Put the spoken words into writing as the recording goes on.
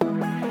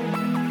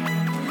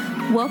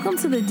Welcome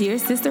to the Dear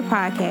Sister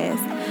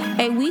Podcast,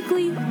 a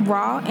weekly,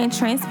 raw, and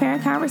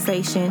transparent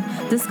conversation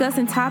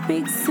discussing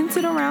topics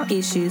centered around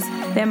issues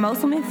that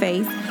most women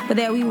face, but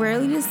that we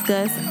rarely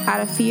discuss out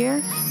of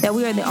fear that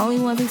we are the only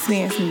ones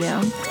experiencing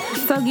them.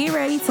 So get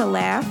ready to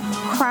laugh,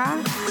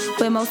 cry,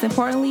 but most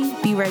importantly,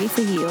 be ready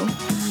to heal.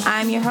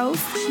 I'm your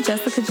host,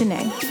 Jessica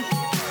Janae.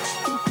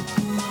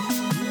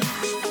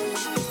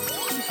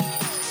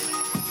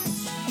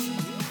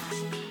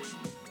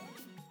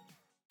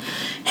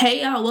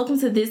 Hey y'all, welcome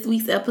to this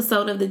week's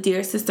episode of the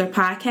Dear Sister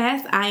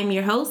Podcast. I am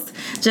your host,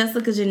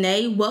 Jessica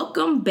Janae.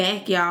 Welcome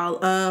back, y'all.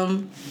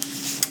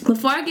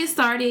 Before I get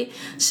started,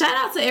 shout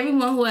out to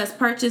everyone who has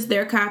purchased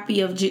their copy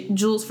of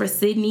Jewels for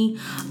Sydney,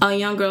 A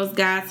Young Girl's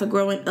Guide to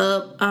Growing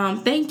Up.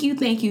 Thank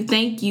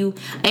you.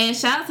 And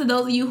shout out to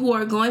those of you who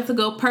are going to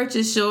go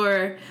purchase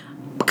your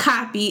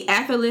copy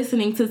after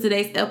listening to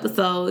today's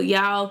episode.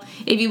 Y'all,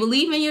 if you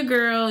believe in your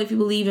girl, if you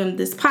believe in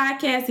this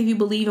podcast, if you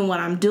believe in what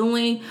I'm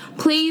doing,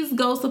 please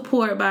go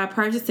support by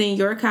purchasing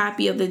your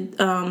copy of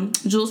the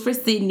Jewels for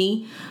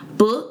Sydney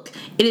book.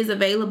 It is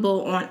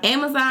available on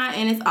Amazon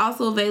and it's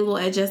also available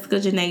at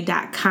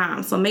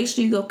jessicajanae.com. So make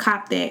sure you go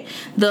cop that.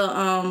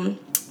 The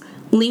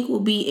link will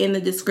be in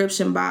the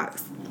description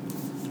box.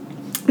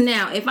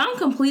 Now, if I'm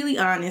completely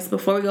honest,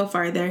 before we go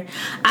further,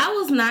 I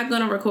was not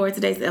going to record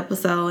today's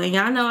episode. And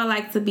y'all know I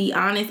like to be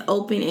honest,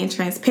 open, and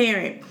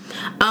transparent.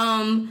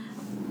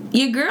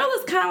 Your girl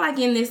is kind of like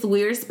in this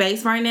weird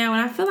space right now.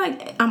 And I feel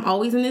like I'm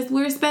always in this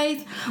weird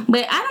space.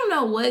 But I don't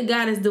know what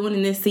God is doing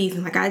in this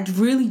season. Like, I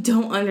really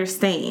don't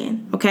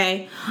understand.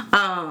 Okay?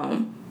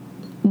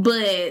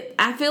 But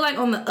I feel like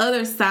on the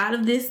other side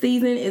of this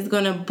season is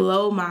going to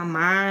blow my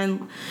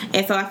mind.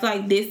 And so I feel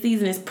like this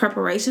season is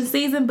preparation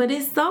season. But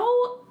it's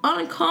so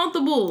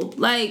uncomfortable.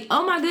 Like,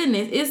 oh my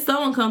goodness, it's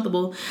so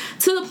uncomfortable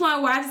to the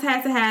point where I just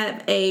had to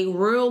have a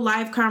real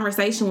life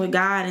conversation with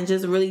God and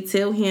just really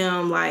tell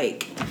him,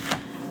 like,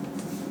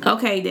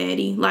 okay,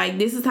 daddy, like,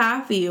 this is how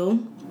I feel.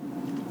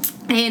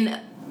 And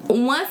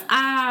once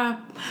I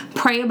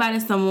pray about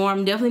it some more,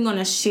 I'm definitely going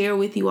to share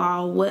with you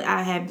all what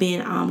I have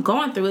been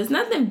going through. It's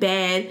nothing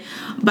bad,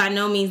 by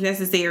no means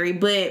necessary,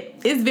 but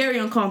it's very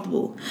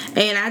uncomfortable.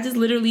 And I just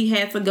literally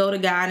had to go to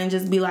God and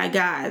just be like,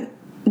 God,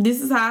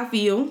 this is how I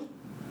feel.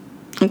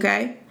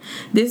 Okay,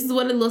 this is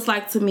what it looks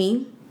like to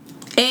me,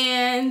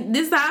 and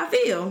this is how I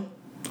feel,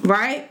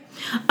 right?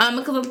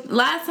 Because a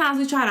lot of times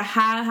we try to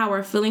hide how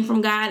we're feeling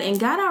from God, and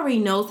God already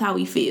knows how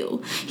we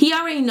feel. He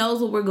already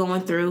knows what we're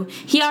going through.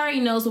 He already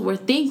knows what we're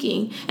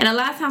thinking, and a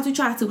lot of times we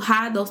try to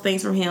hide those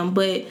things from him,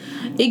 but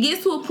it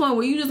gets to a point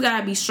where you just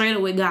gotta be straight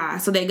up with God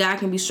so that God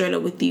can be straight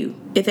up with you,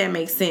 if that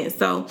makes sense.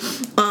 So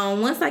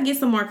once I get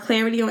some more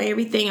clarity on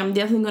everything, I'm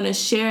definitely going to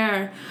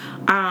share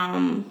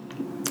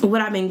what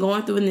I've been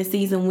going through in this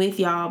season with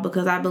y'all,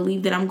 because I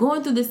believe that I'm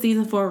going through this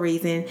season for a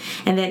reason,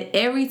 and that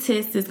every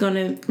test is going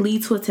to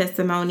lead to a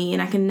testimony,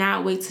 and I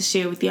cannot wait to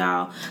share with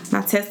y'all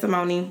my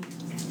testimony.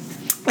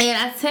 And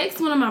I text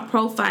one of my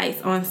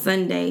profiles on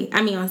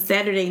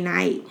Saturday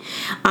night,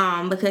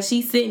 because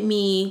she sent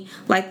me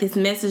like this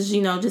message,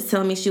 just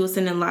telling me she was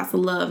sending lots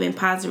of love and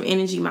positive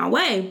energy my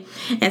way.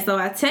 And so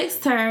I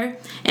text her,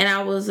 and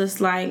I was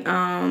just like,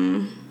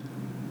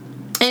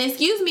 and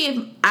excuse me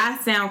if I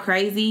sound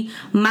crazy,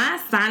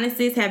 my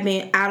sinuses have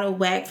been out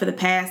of whack for the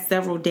past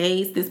several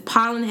days. This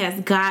pollen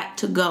has got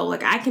to go.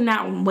 Like, I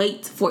cannot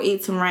wait for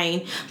it to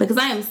rain, because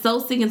I am so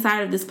sick and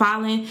tired of this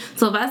pollen.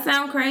 So if I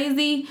sound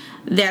crazy,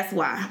 that's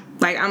why.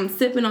 Like, I'm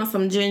sipping on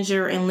some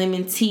ginger and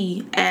lemon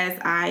tea as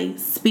I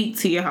speak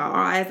to y'all,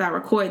 or as I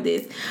record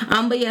this.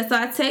 But yeah, so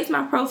I text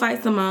my profile,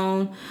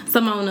 Simona,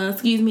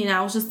 and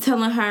I was just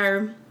telling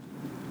her,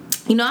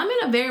 I'm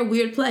in a very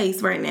weird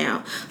place right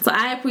now. So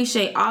I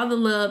appreciate all the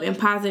love and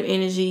positive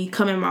energy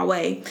coming my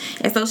way.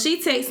 And so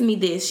she texted me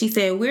this. She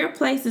said, weird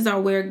places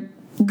are where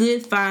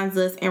good finds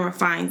us and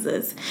refines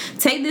us.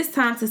 Take this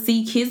time to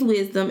seek his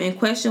wisdom and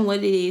question what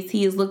it is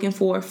he is looking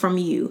for from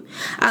you.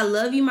 I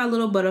love you, my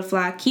little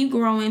butterfly. Keep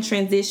growing,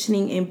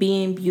 transitioning, and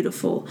being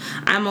beautiful.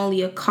 I'm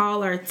only a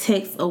call or a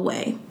text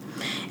away.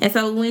 And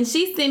so when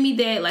she sent me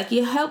that, like,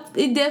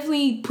 it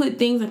definitely put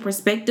things in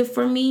perspective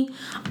for me.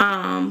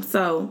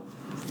 So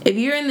if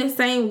you're in the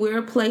same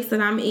weird place that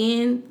I'm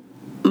in,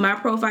 my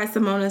profile,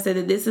 Simona, said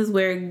that this is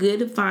where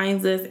good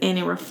finds us and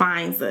it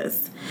refines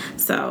us.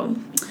 So,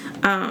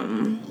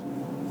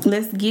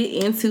 let's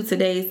get into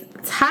today's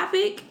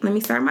topic. Let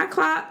me start my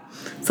clock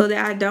so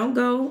that I don't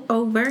go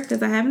over,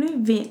 because I have an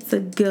event to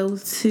go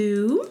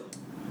to.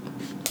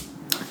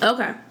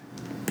 Okay.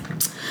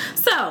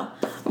 So,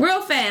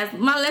 real fast,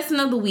 my lesson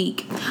of the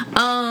week.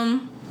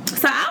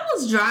 So I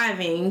was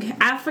driving.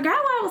 I forgot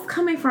where I was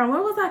coming from.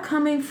 Where was I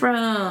coming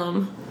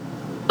from?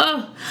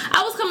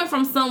 I was coming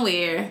from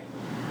somewhere.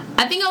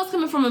 I think I was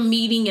coming from a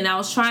meeting, and I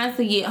was trying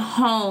to get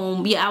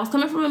home. Yeah, I was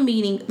coming from a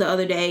meeting the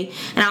other day,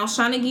 and I was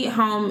trying to get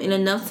home in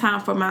enough time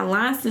for my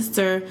line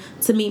sister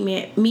to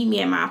meet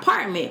me at my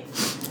apartment.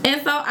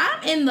 And so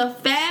I'm in the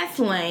fast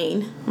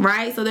lane,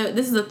 right? So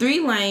this is a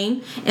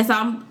 3-lane, and so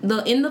I'm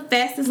in the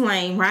fastest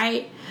lane,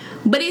 right?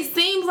 But it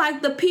seems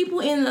like the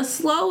people in the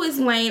slowest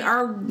lane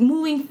are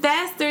moving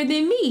faster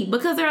than me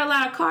because there are a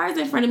lot of cars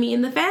in front of me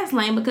in the fast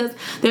lane because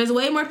there's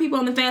way more people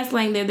in the fast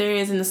lane than there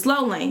is in the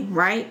slow lane,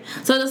 right?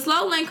 So the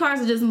slow lane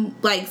cars are just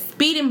like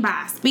speeding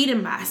by.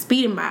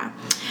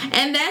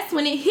 And that's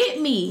when it hit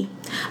me.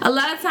 A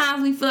lot of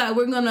times we feel like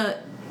we're going to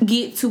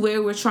get to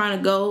where we're trying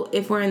to go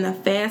if we're in the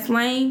fast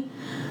lane.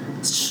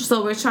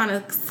 So we're trying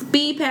to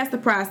speed past the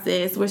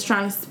process. We're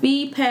trying to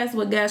speed past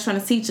what God's trying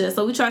to teach us.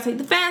 So we try to take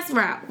the fast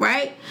route,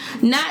 right?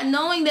 Not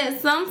knowing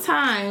that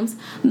sometimes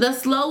the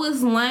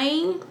slowest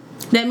lane,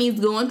 that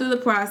means going through the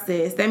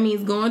process. That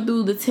means going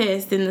through the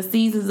test and the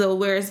seasons of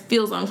where it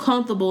feels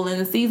uncomfortable and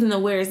the season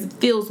of where it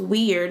feels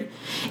weird.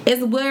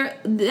 Is where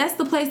that's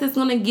the place that's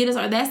going to get us,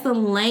 or that's the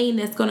lane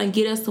that's going to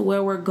get us to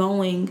where we're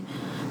going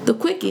the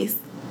quickest.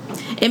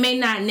 It may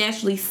not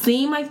naturally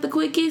seem like the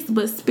quickest,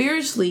 but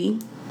spiritually,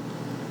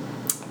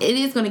 it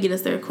is going to get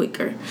us there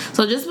quicker.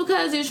 So just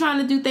because you're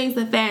trying to do things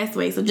the fast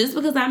way, so just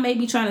because I may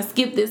be trying to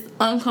skip this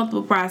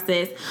uncomfortable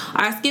process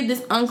or skip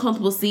this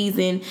uncomfortable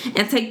season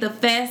and take the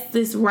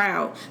fastest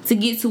route to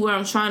get to where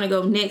I'm trying to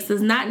go next,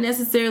 does not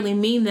necessarily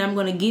mean that I'm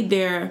going to get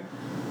there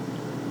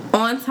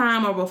on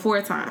time or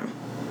before time.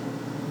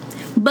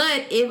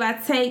 But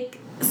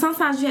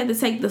sometimes you have to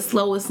take the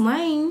slowest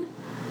lane,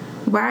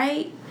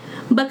 right?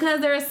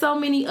 Because there are so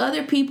many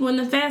other people in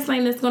the fast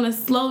lane that's going to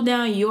slow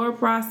down your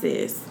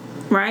process.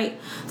 Right?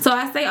 So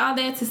I say all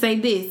that to say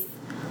this.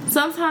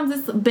 Sometimes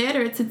it's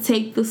better to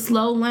take the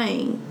slow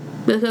lane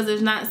because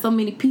there's not so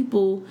many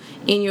people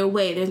in your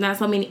way. There's not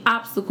so many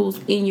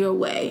obstacles in your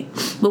way.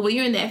 But when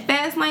you're in that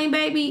fast lane,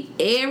 baby,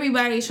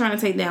 everybody's trying to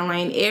take that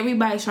lane.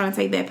 Everybody's trying to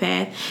take that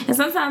path. And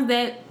sometimes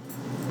that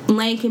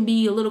lane can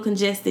be a little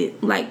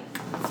congested like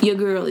your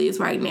girl is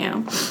right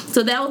now.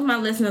 So that was my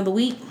lesson of the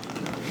week.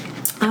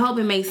 I hope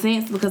it makes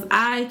sense because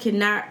I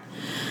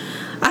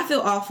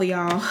feel awful,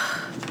 y'all.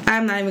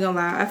 I'm not even gonna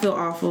lie, I feel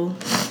awful.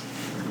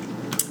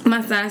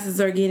 My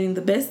sinuses are getting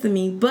the best of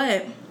me,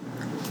 but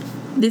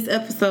this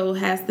episode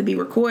has to be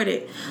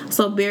recorded,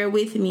 so bear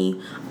with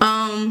me.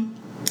 I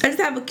just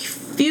have a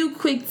few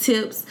quick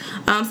tips.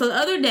 So the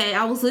other day,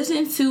 I was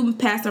listening to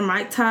Pastor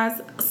Mike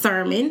Todd's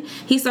sermon.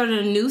 He started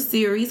a new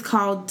series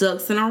called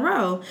Ducks in a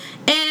Row.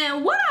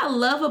 And what I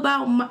love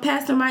about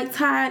Pastor Mike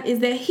Todd is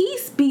that he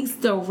speaks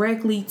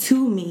directly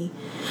to me.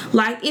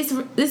 Like,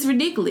 it's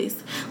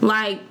ridiculous.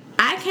 Like,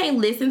 I can't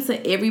listen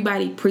to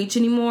everybody preach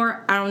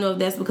anymore. I don't know if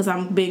that's because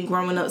I've been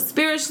growing up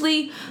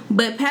spiritually,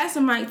 but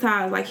Pastor Mike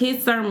Todd, like,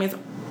 his sermons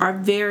are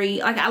very,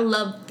 like, I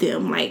love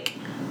them. Like,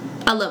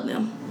 I love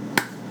them.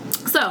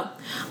 So,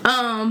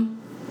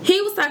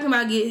 he was talking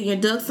about getting your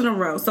ducks in a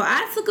row. So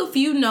I took a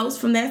few notes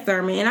from that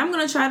sermon, and I'm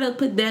going to try to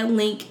put that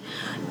link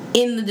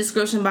in the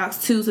description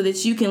box too so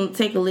that you can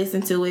take a listen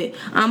to it.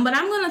 But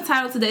I'm going to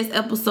title today's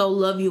episode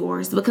Love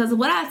Yours, because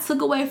what I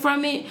took away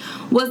from it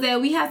was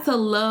that we have to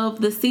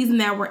love the season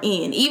that we're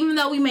in. Even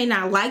though we may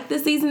not like the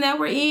season that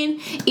we're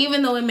in,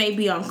 even though it may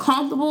be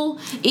uncomfortable,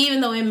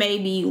 even though it may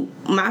be,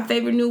 my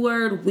favorite new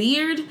word,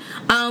 weird,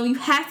 you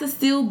have to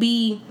still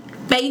be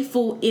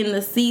faithful in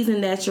the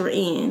season that you're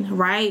in,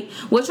 right?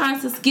 We're trying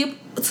to skip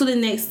to the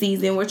next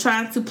season. We're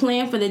trying to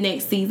plan for the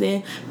next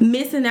season,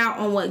 missing out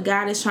on what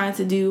God is trying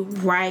to do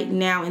right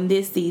now in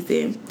this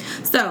season.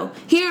 So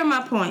here are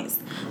my points.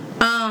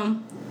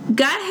 God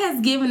has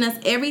given us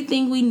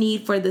everything we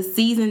need for the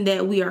season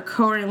that we are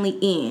currently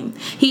in.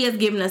 He has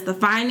given us the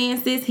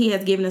finances. He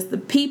has given us the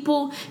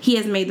people. He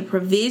has made the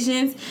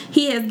provisions.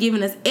 He has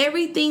given us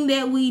everything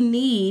that we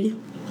need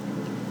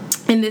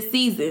in this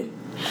season.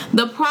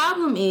 The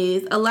problem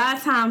is, a lot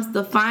of times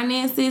the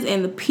finances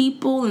and the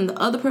people and the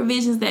other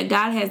provisions that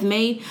God has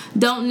made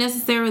don't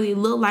necessarily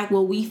look like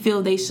what we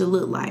feel they should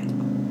look like,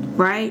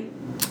 right?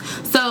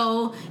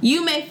 So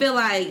you may feel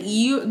like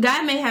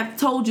God may have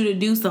told you to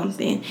do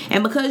something,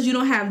 and because you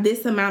don't have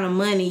this amount of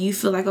money, you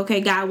feel like, okay,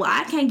 God, well,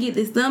 I can't get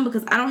this done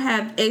because I don't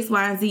have X,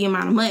 Y, and Z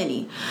amount of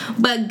money.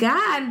 But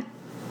God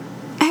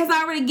has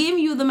already given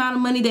you the amount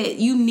of money that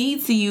you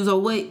need to use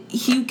or what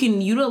you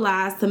can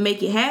utilize to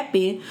make it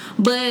happen,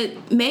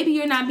 but maybe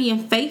you're not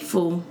being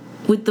faithful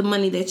with the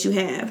money that you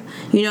have.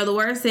 You know, the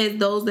word says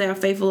those that are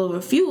faithful over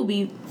a few will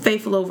be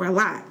faithful over a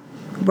lot,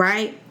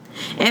 right?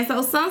 And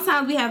so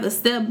sometimes we have to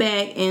step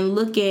back and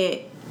look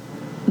at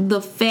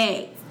the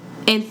fact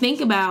and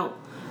think about,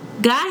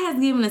 God has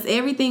given us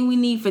everything we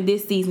need for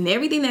this season.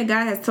 Everything that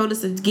God has told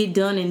us to get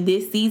done in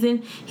this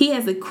season, He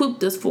has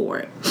equipped us for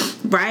it,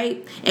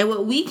 right? And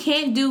what we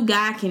can't do,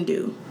 God can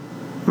do,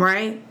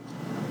 right?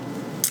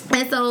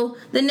 And so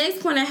the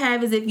next point I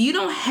have is, if you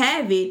don't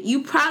have it,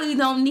 you probably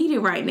don't need it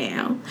right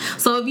now.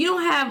 So if you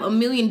don't have $1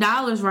 million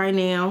right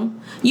now,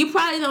 you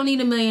probably don't need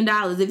 $1 million.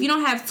 If you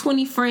don't have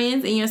 20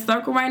 friends in your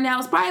circle right now,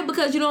 it's probably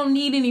because you don't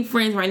need any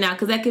friends right now,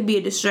 because that could be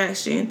a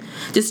distraction.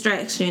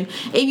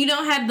 If you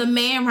don't have the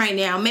man right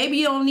now, maybe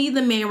you don't need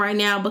the man right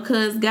now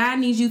because God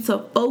needs you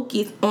to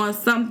focus on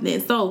something.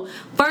 So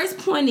first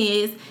point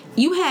is,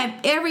 you have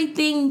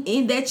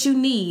everything that you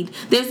need.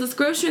 There's a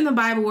scripture in the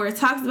Bible where it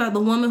talks about the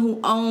woman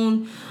who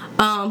owned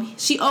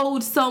she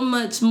owed so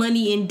much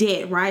money in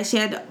debt, right? She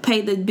had to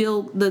pay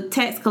the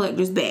tax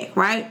collectors back,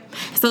 right?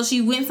 So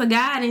she went to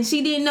God and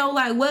she didn't know,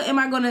 like, how am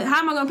I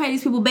gonna pay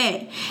these people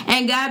back?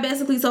 And God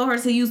basically told her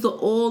to use the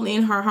oil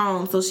in her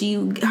home. So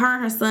her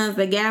and her sons,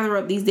 they gather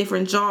up these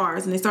different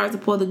jars and they started to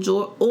pour the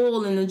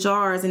oil in the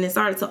jars and it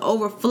started to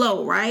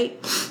overflow,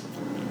 right?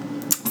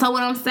 So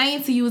what I'm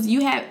saying to you is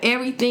you have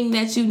everything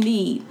that you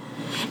need.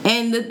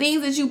 And the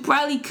things that you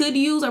probably could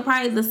use are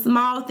probably the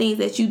small things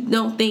that you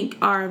don't think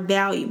are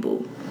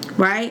valuable,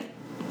 right?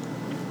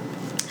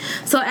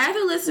 So after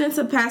listening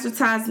to Pastor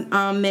Todd's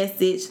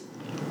message,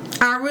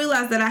 I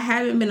realized that I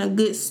haven't been a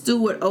good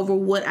steward over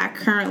what I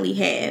currently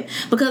have,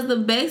 because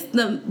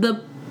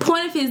the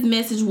point of his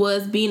message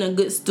was being a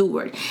good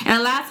steward.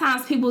 And a lot of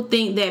times people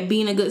think that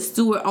being a good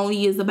steward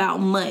only is about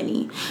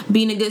money,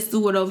 being a good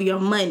steward over your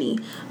money.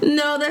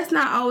 No, that's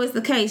not always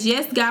the case.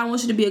 Yes, God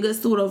wants you to be a good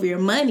steward over your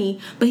money,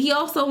 but he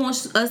also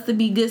wants us to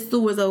be good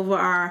stewards over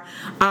our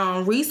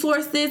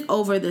resources,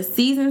 over the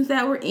seasons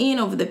that we're in,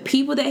 over the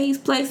people that he's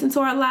placed into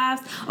our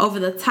lives, over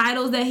the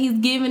titles that he's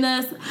given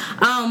us.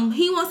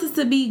 He wants us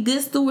to be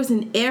good stewards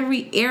in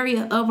every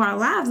area of our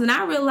lives. And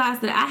I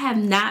realized that I have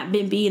not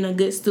been being a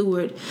good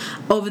steward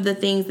over the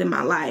things in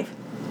my life.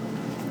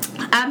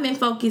 I've been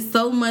focused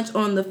so much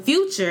on the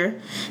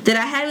future that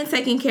I haven't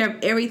taken care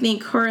of everything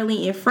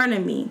currently in front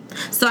of me.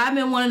 So I've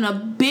been wanting a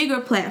bigger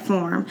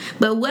platform,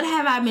 but what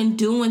have I been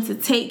doing to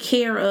take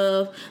care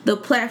of the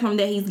platform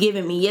that he's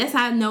given me? Yes,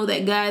 I know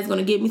that God is going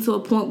to get me to a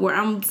point where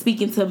I'm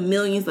speaking to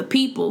millions of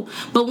people,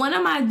 but what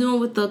am I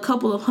doing with the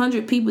couple of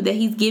hundred people that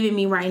he's giving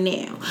me right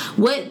now?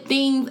 What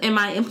things am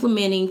I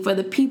implementing for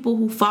the people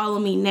who follow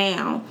me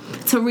now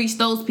to reach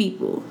those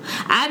people?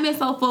 I've been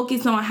so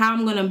focused on how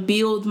I'm going to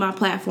build my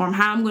platform,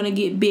 how I'm going to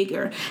get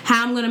bigger,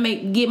 how I'm going to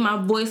get my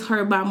voice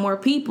heard by more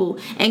people.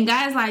 And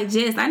guys, like,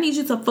 Jess, I need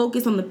you to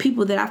focus on the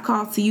people that I've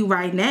called to you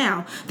right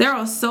now. There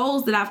are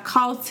souls that I've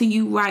called to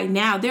you right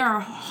now. There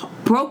are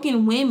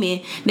broken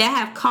women that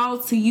have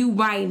called to you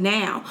right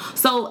now.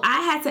 So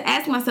I had to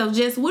ask myself,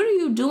 Jess, what are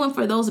you doing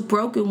for those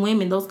broken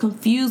women, those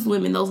confused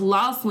women, those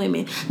lost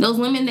women, those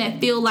women that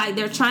feel like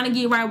they're trying to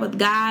get right with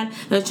God,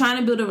 they're trying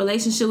to build a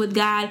relationship with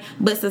God,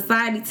 but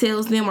society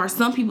tells them, or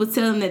some people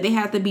tell them, that they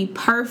have to be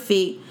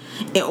perfect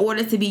in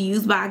order to be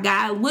used by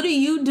God? What are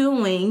you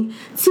doing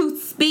to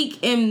speak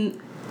and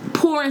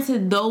pour into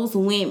those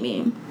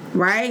women,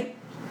 right?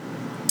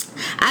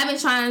 I've been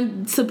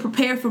trying to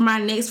prepare for my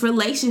next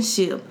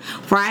relationship,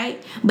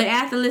 right? But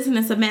after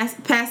listening to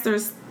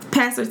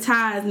Pastor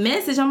Todd's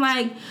message, I'm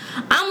like,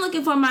 I'm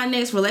looking for my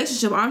next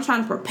relationship. I'm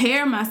trying to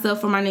prepare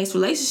myself for my next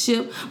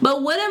relationship.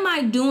 But what am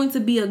I doing to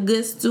be a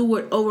good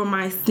steward over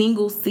my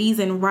single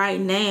season right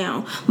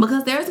now?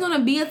 Because there's going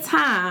to be a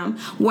time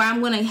where I'm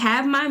going to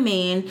have my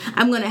man,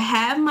 I'm going to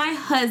have my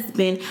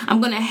husband,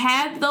 I'm going to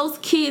have those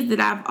kids that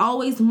I've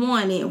always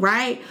wanted,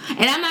 right?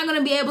 And I'm not going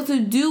to be able to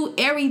do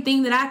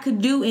everything that I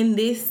could do in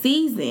this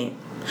season.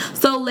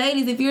 So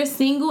ladies, if you're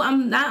single,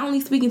 I'm not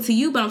only speaking to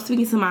you, but I'm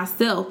speaking to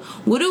myself.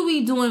 What are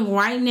we doing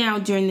right now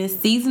during this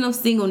season of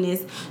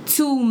singleness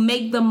to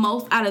make the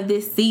most out of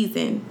this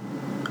season?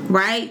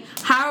 Right?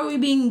 How are we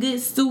being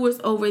good stewards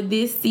over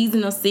this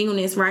season of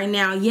singleness right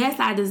now? Yes,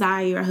 I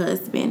desire your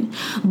husband,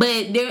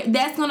 but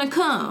that's gonna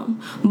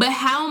come. But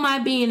how am I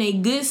being a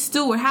good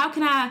steward? How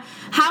can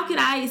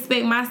I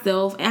expect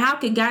myself, and how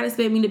can God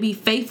expect me to be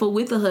faithful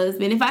with a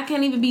husband if I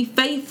can't even be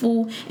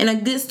faithful and a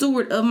good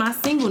steward of my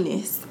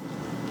singleness?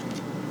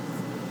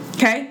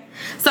 Okay,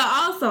 so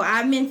also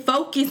I've been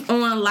focused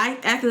on life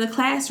after the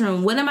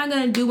classroom. What am I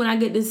going to do when I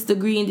get this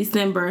degree in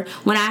December,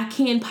 when I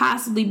can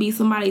possibly be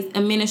somebody's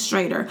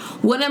administrator?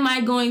 What am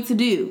I going to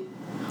do?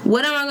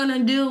 What am I going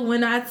to do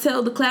when I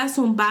tell the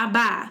classroom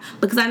bye-bye?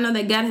 Because I know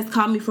that God has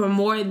called me for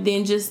more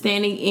than just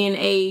standing in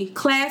a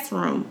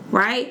classroom,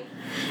 right?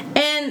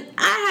 And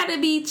I had to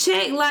be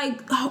checked,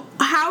 like,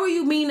 how are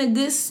you being a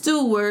good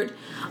steward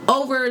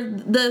over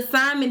the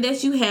assignment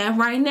that you have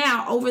right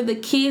now, over the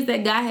kids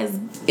that God has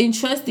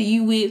entrusted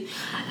you with?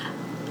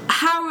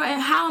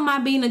 How am I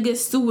being a good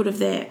steward of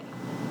that?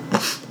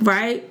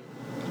 Right?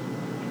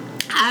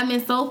 I've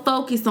been so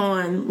focused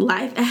on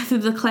life after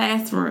the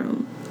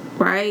classroom,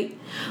 right?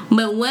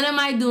 But what am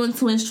I doing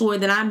to ensure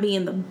that I'm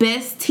being the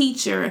best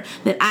teacher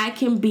that I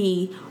can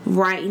be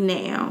right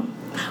now?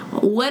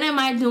 What am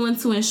I doing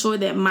to ensure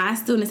that my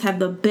students have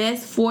the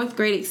best fourth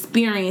grade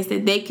experience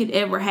that they could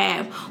ever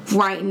have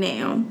right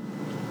now?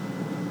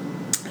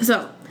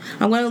 So,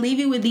 I'm going to leave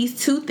you with these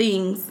two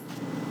things.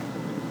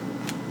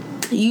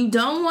 You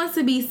don't want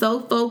to be so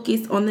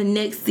focused on the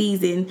next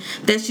season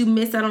that you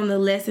miss out on the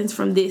lessons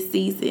from this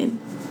season.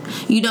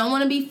 You don't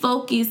want to be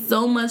focused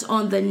so much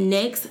on the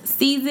next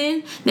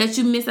season that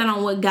you miss out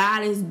on what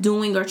God is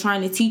doing or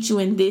trying to teach you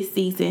in this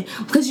season.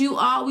 Because we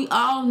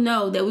all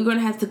know that we're going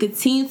to have to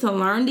continue to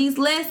learn these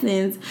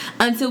lessons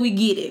until we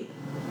get it.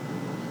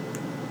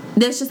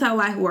 That's just how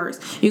life works.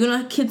 You're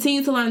going to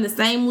continue to learn the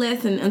same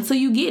lesson until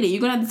you get it.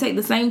 You're going to have to take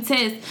the same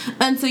test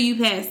until you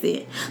pass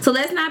it. So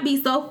let's not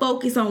be so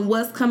focused on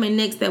what's coming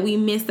next that we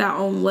miss out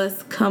on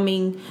what's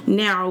coming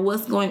now or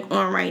what's going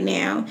on right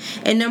now.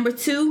 And number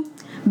 2,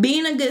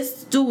 being a good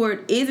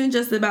steward isn't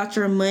just about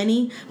your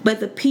money, but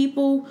the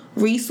people,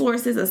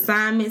 resources,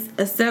 assignments,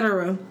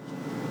 etc.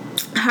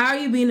 How are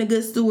you being a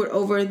good steward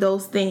over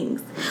those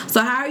things?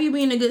 So how are you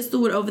being a good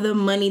steward over the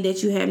money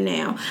that you have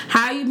now?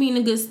 How are you being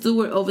a good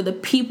steward over the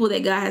people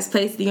that God has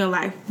placed in your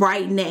life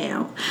right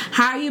now?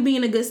 How are you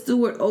being a good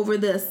steward over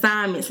the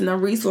assignments and the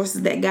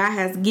resources that God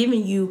has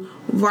given you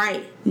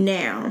right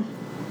now?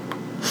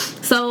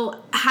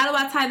 So how do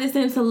I tie this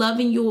into love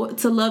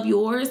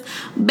yours?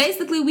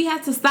 Basically, we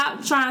have to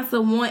stop trying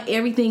to want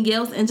everything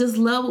else and just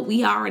love what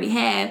we already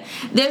have.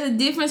 There's a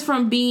difference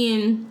from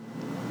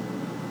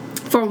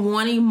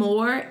wanting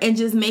more and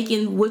just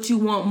making what you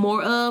want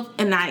more of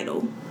an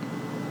idol.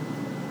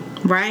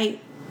 Right?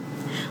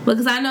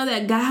 Because I know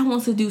that God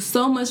wants to do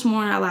so much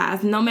more in our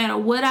lives. No matter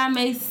what I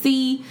may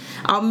see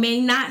or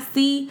may not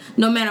see,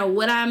 no matter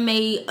what I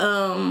may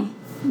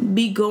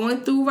be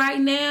going through right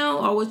now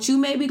or what you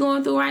may be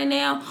going through right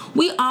now,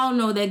 we all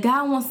know that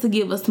God wants to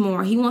give us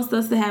more. He wants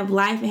us to have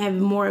life and have it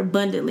more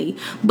abundantly.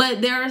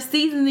 But there are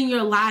seasons in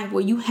your life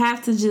where you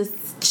have to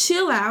just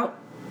chill out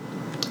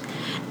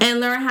and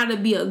learn how to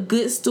be a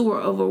good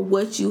steward over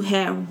what you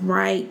have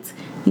right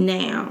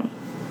now.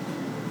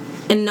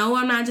 And no,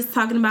 I'm not just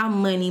talking about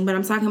money, but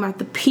I'm talking about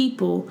the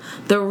people,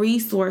 the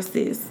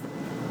resources.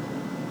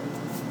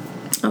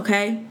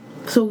 Okay?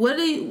 So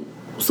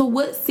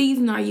what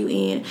season are you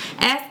in?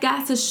 Ask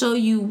God to show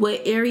you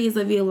what areas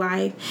of your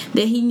life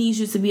that He needs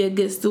you to be a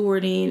good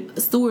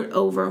steward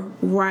over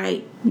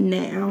right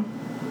now.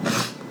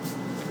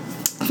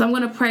 So I'm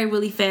going to pray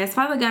really fast.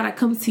 Father God, I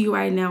come to you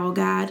right now, oh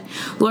God.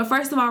 Lord,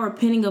 first of all,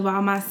 repenting of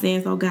all my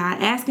sins, oh God.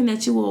 Asking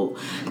that you will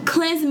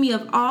cleanse me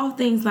of all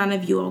things not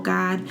of you, oh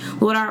God.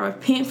 Lord, I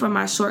repent for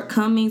my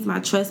shortcomings, my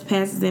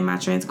trespasses, and my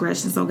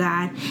transgressions, oh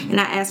God. And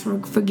I ask for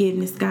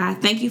forgiveness,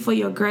 God. Thank you for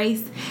your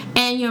grace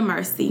and your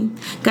mercy.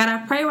 God,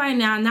 I pray right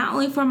now, not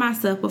only for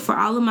myself, but for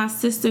all of my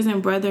sisters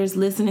and brothers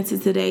listening to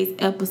today's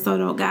episode,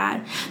 oh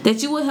God,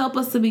 that you will help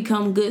us to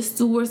become good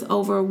stewards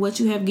over what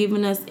you have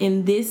given us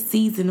in this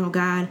season, oh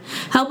God.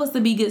 Help us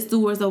to be good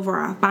stewards over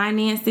our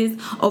finances,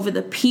 over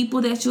the people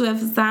that you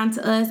have assigned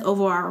to us,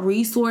 over our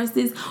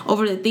resources,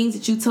 over the things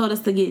that you told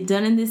us to get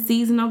done in this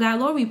season, oh God.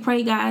 Lord, we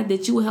pray, God,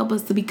 that you will help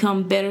us to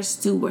become better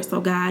stewards,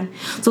 oh God.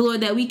 So, Lord,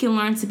 that we can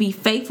learn to be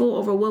faithful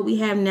over what we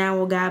have now,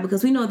 oh God,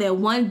 because we know that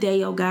one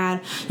day, oh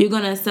God, you're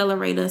going to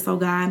accelerate us, oh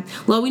God.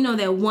 Lord, we know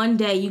that one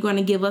day you're going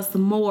to give us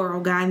more,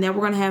 oh God, and that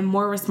we're going to have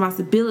more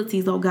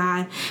responsibilities, oh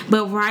God.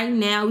 But right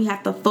now, we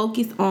have to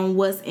focus on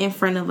what's in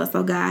front of us,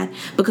 oh God,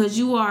 because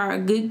you are a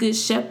good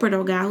shepherd,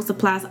 oh God, who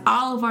supplies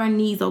all of our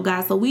needs, oh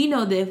God. So we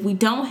know that if we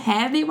don't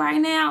have it right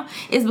now,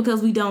 it's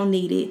because we don't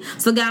need it.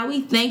 So God,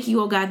 we thank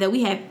you, oh God, that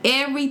we have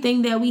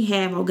everything that we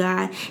have, oh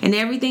God, and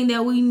everything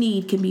that we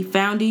need can be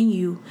found in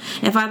you.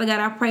 And Father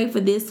God, I pray for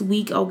this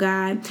week, oh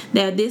God,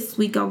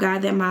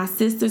 that my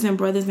sisters and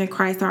brothers in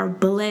Christ are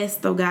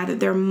blessed, oh God,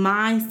 that their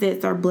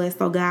mindsets are blessed,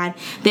 oh God,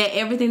 that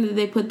everything that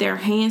they put their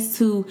hands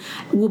to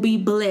will be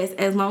blessed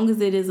as long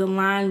as it is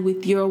aligned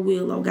with your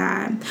will, oh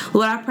God.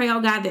 Lord, I pray, oh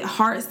God, that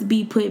hearts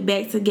be put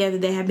back together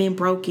that have been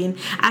broken.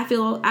 I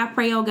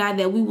pray, oh God,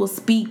 that we will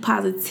speak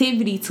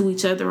positivity to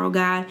each other, oh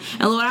God.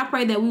 And Lord, I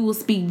pray that we will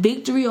speak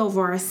victory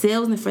over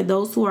ourselves and for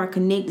those who are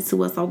connected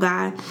to us, oh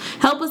God.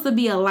 Help us to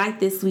be a light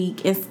this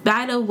week in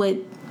spite of what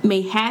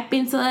may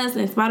happen to us,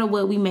 in spite of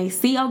what we may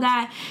see, oh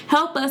God.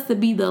 Help us to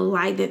be the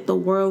light that the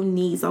world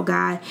needs, oh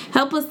God.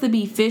 Help us to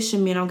be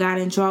fishermen, oh God,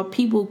 and draw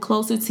people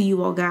closer to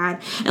you, oh God.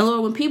 And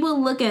Lord, when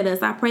people look at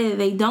us, I pray that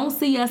they don't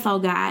see us, oh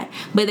God,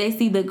 but they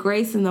see the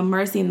grace and the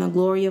mercy and the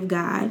glory of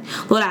God.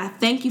 Lord, I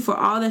thank you for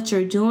all that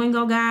you're doing,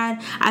 oh God.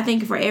 I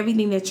thank you for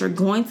everything that you're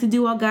going to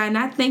do, oh God. And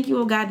I thank you,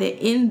 oh God,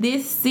 that in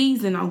this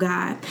season, oh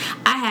God,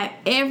 I have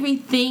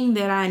everything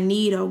that I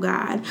need, oh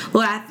God.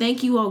 Lord, I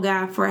thank you, oh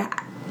God, for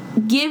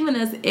giving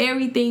us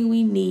everything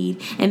we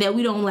need, and that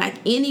we don't lack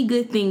any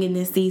good thing in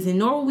this season,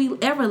 nor will we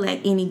ever lack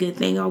any good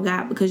thing, oh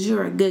God, because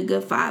you're a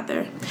good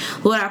Father.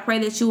 Lord, I pray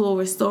that you will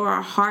restore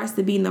our hearts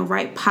to be in the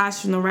right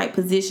posture, in the right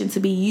position, to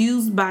be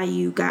used by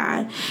you,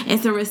 God, and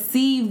to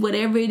receive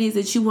whatever it is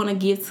that you want to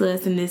give to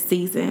us in this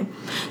season.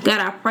 God,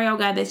 I pray, oh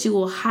God, that you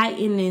will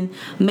heighten and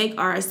make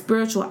our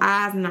spiritual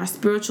eyes and our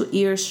spiritual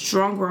ears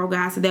stronger, oh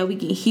God, so that we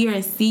can hear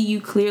and see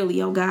you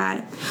clearly, oh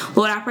God.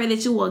 Lord, I pray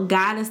that you will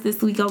guide us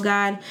this week, oh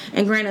God,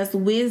 and grant us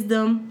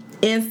wisdom,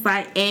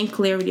 insight, and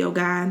clarity, oh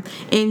God.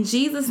 In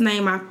Jesus'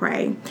 name I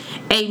pray.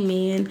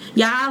 Amen.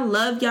 Y'all, I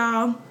love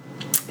y'all.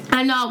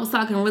 I know I was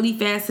talking really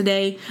fast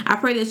today. I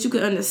pray that you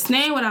could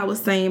understand what I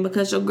was saying,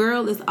 because your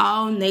girl is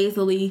all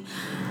nasally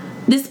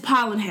this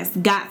pollen has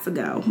got to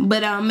go.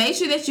 But make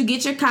sure that you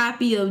get your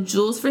copy of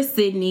Jewels for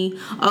Sydney,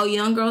 Oh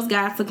Young Girl's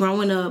Guide to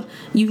Growing Up.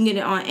 You can get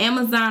it on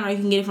Amazon, or you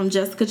can get it from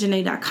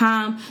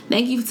JessicaJanae.com.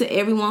 Thank you to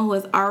everyone who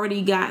has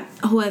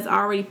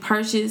already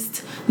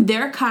purchased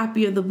their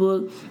copy of the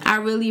book. I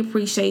really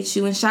appreciate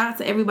you, and shout out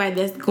to everybody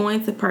that's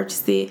going to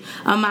purchase it.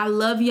 I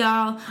love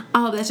y'all. I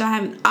hope that y'all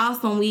have an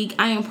awesome week.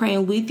 I am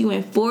praying with you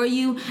and for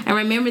you. And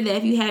remember that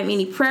if you have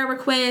any prayer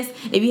requests,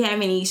 if you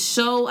have any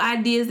show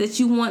ideas that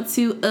you want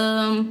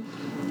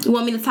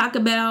me to talk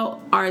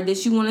about, or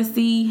that you want to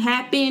see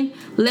happen,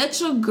 let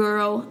your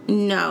girl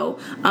know.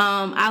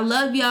 I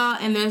love y'all,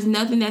 and there's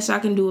nothing that y'all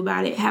can do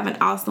about it. Have an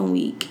awesome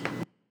week.